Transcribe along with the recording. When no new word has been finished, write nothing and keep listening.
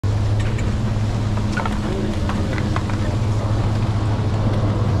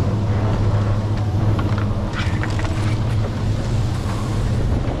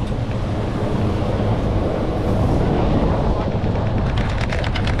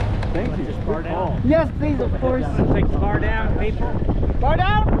Thank you. Just bar down? Yes, please, of course. Take the bar down, people. Bar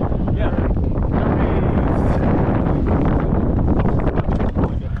down? Yeah.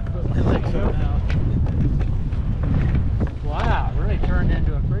 Wow, it really turned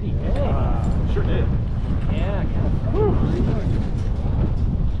into a pretty day. Sure did. Yeah, kind of.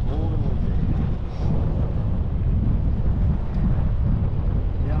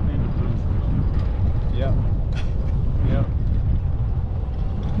 Yeah, I'm into blues. Yep. Yep.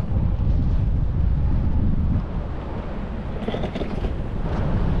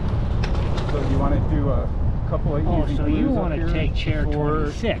 So you want to do a couple of easy so you blues want up to here take chair before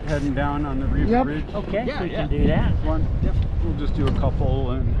 26. heading down on the Reef Yep. Ridge? Okay, Yeah, we yeah. can do that. One. Yep. We'll just do a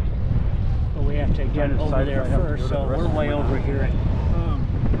couple and But we have to get Again, over side there I have to first, go to so the we're way restroom. over here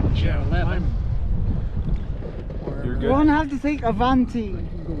at chair 11. You're You good. won't have to take Avanti. You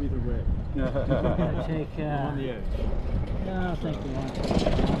can go either way. We're gonna take, On the edge. no, I don't think we want to. Yeah,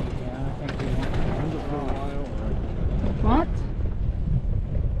 I think we want Hold it for a while. What?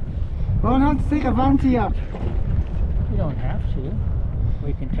 You won't have to take Avanti up. We don't have to.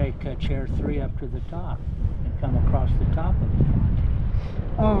 We can take chair 3 up to the top and come across the top of the front.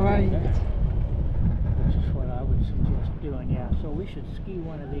 All right. Which is what I would suggest doing, yeah. So we should ski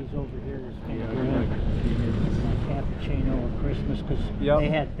one of these over here that's kind of cappuccino or Christmas, because Yep.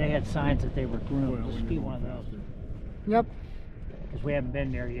 they had signs that they were groomed. We'll ski one of those Yep. because we haven't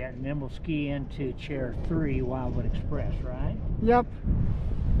been there yet, and then we'll ski into chair 3 Wildwood Express, right? Yep.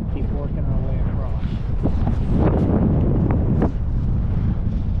 Keep working our way across.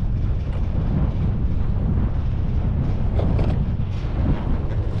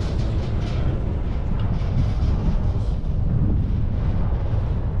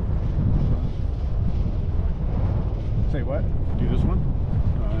 Say what? Do this one?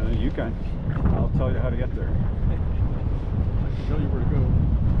 You can. I'll tell you how to get there. I can tell you where to go.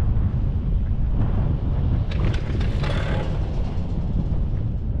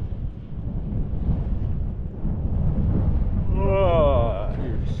 Oh. So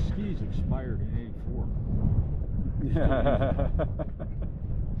your skis expired in '84.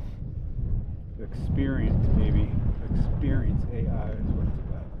 Experience, baby. Experience AI is what it's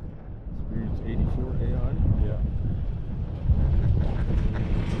about. Experience '84 AI. Yeah.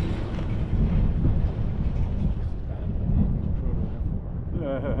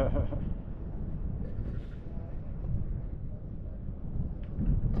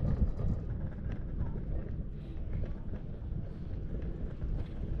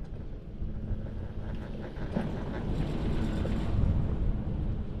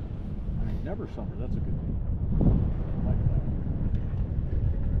 Never summer. That's a good thing. I like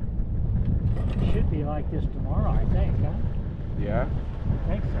It should be like this tomorrow, I think, huh? Yeah? I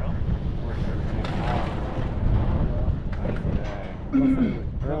think so.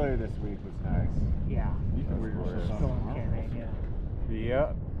 Earlier this week was nice. Yeah. You can wear your Of course. stuff Storm tomorrow. came in, yeah.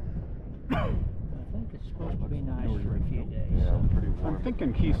 Yeah. I think it's supposed to be nice for a few days. Yeah, So. pretty warm. I'm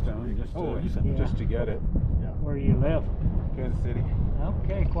thinking Keystone just to, Yeah. just to get it. Yeah. Where do you live? Kansas City?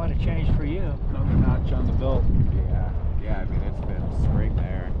 Okay, quite a change for you. Another notch on the belt. Yeah. Yeah, I mean, it's been spring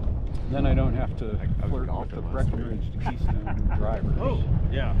there. Then I don't have to I was flirt with golfing the last Breckenridge to Keystone drivers. Oh,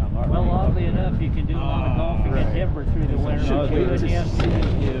 yeah. I'm already Well, up oddly there. enough, you can do a lot of golfing in right. Denver through the winter Another too, wouldn't you?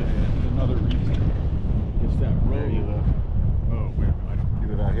 If another reason. It's that road. Where you live? Oh, wait a minute. I don't You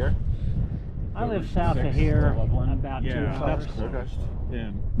live out here? I live south of 6 here, to Loveland. about 2 Yeah, hours, that's Okay. closed.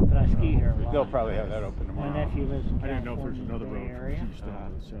 And but I ski here a lot. They'll probably have that open My tomorrow. nephew lives in I didn't know if California, there's another Bay road Area. from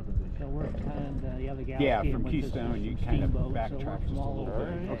Keystone to 70. So we're kind of the other guy. Yeah, skiing from with us Keystone is you from kind of Steamboat, so backtrack we're just from a all little over.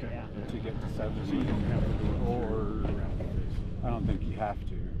 bit Okay. Yeah. to get to So you 70. don't have to do it Or around the base. I don't think you have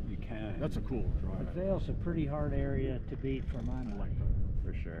to. You can. That's a cool But drive. Vail's a pretty hard area to beat for my money.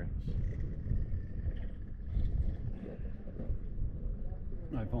 For sure.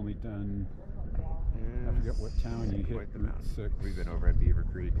 I've only done. I forget what town you hit. Quite the Route mountain. 6. We've been over at Beaver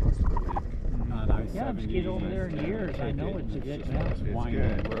Creek most of the week. On I-70. Yeah, I've skied over there in years. I know it's a good mountain. It's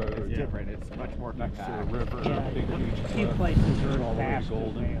Winding good. road. It's Yeah. different. It's much more Next to compact. the river. Yeah, Big, huge a few cliff. places are all the way to fast as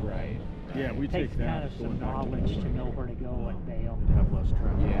Golden. Vail. Right. Yeah, we It take takes that. kind of some going back to knowledge to Golden. know where to go at Vail. And have less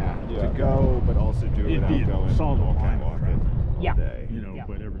traffic. Yeah. Yeah. To go, but also do it It'd be without going solid walking, line walking all Yeah. day. You know, Yeah.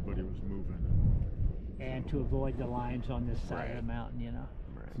 but everybody was moving. And to avoid the lines on this side of Right. the mountain, you know.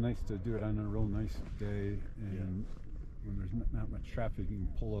 It's nice to do it on a real nice day, and when there's not much traffic, you can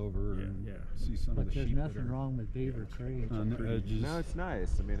pull over Yeah, and yeah. see some But of the there's sheep nothing that are wrong with Beaver Creek. on the pretty- edges. No, it's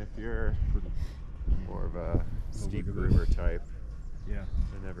nice. I mean, if you're more of a steep look at groomer this. type, Yeah.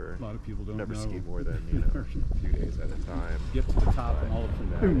 I never A lot of people don't never know. ski more than a few days at a time. Get to the top and all of a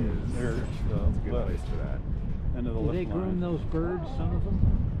That sudden, is- there's It's a the good lift, place for that. end of the Do lift they groom line. those birds, some of them?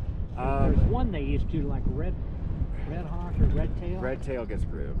 There's one they used to, like Red Hawk or Red Tail. Red Tail gets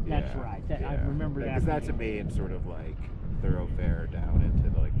grooved. That's yeah. right. I remember that. Because that's a main sort of like thoroughfare down into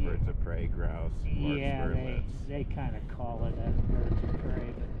the like birds of prey, grouse, lark Yeah, spurlets. they kind of call it a birds of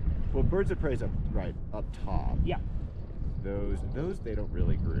prey, but Well, birds of prey's up top. yeah. Those they don't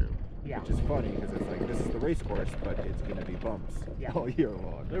really groove. Yeah. Which is funny because it's like this is the race course, but it's going to be bumps Yeah. all year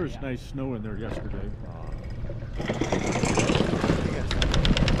long. There was nice snow in there yesterday.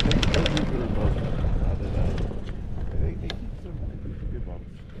 They keep some good bumps.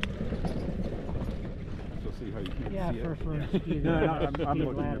 So see how you can't Yeah, see it. for a ski, No, they're I'm ski looking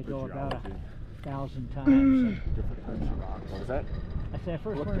allowed at to the go about geology. 1,000 times. Different types of rocks. What was that? I said I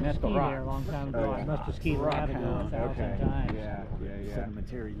first Looking learned to at the ski there a rocks. long time ago. Oh, I yeah. must have skied allowed to go 1,000 times. Yeah.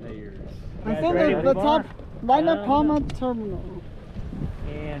 Sedimentary layers. I guys think ready it's for the the top bar? Leitner-Poma terminal.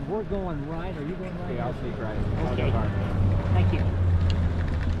 And we're going right. Are you going right? Okay, I'll sneak right. Okay. Thank you.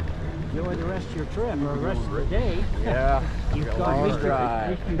 Enjoy the rest of your trip, or the rest of the day. Yeah. You've got a got, long at least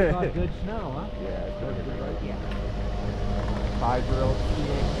drive. you've got good snow, huh? Yeah, it's gonna be right. Yeah. 5-year-old.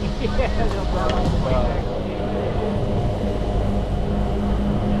 Yeah, they'll burn all the way back.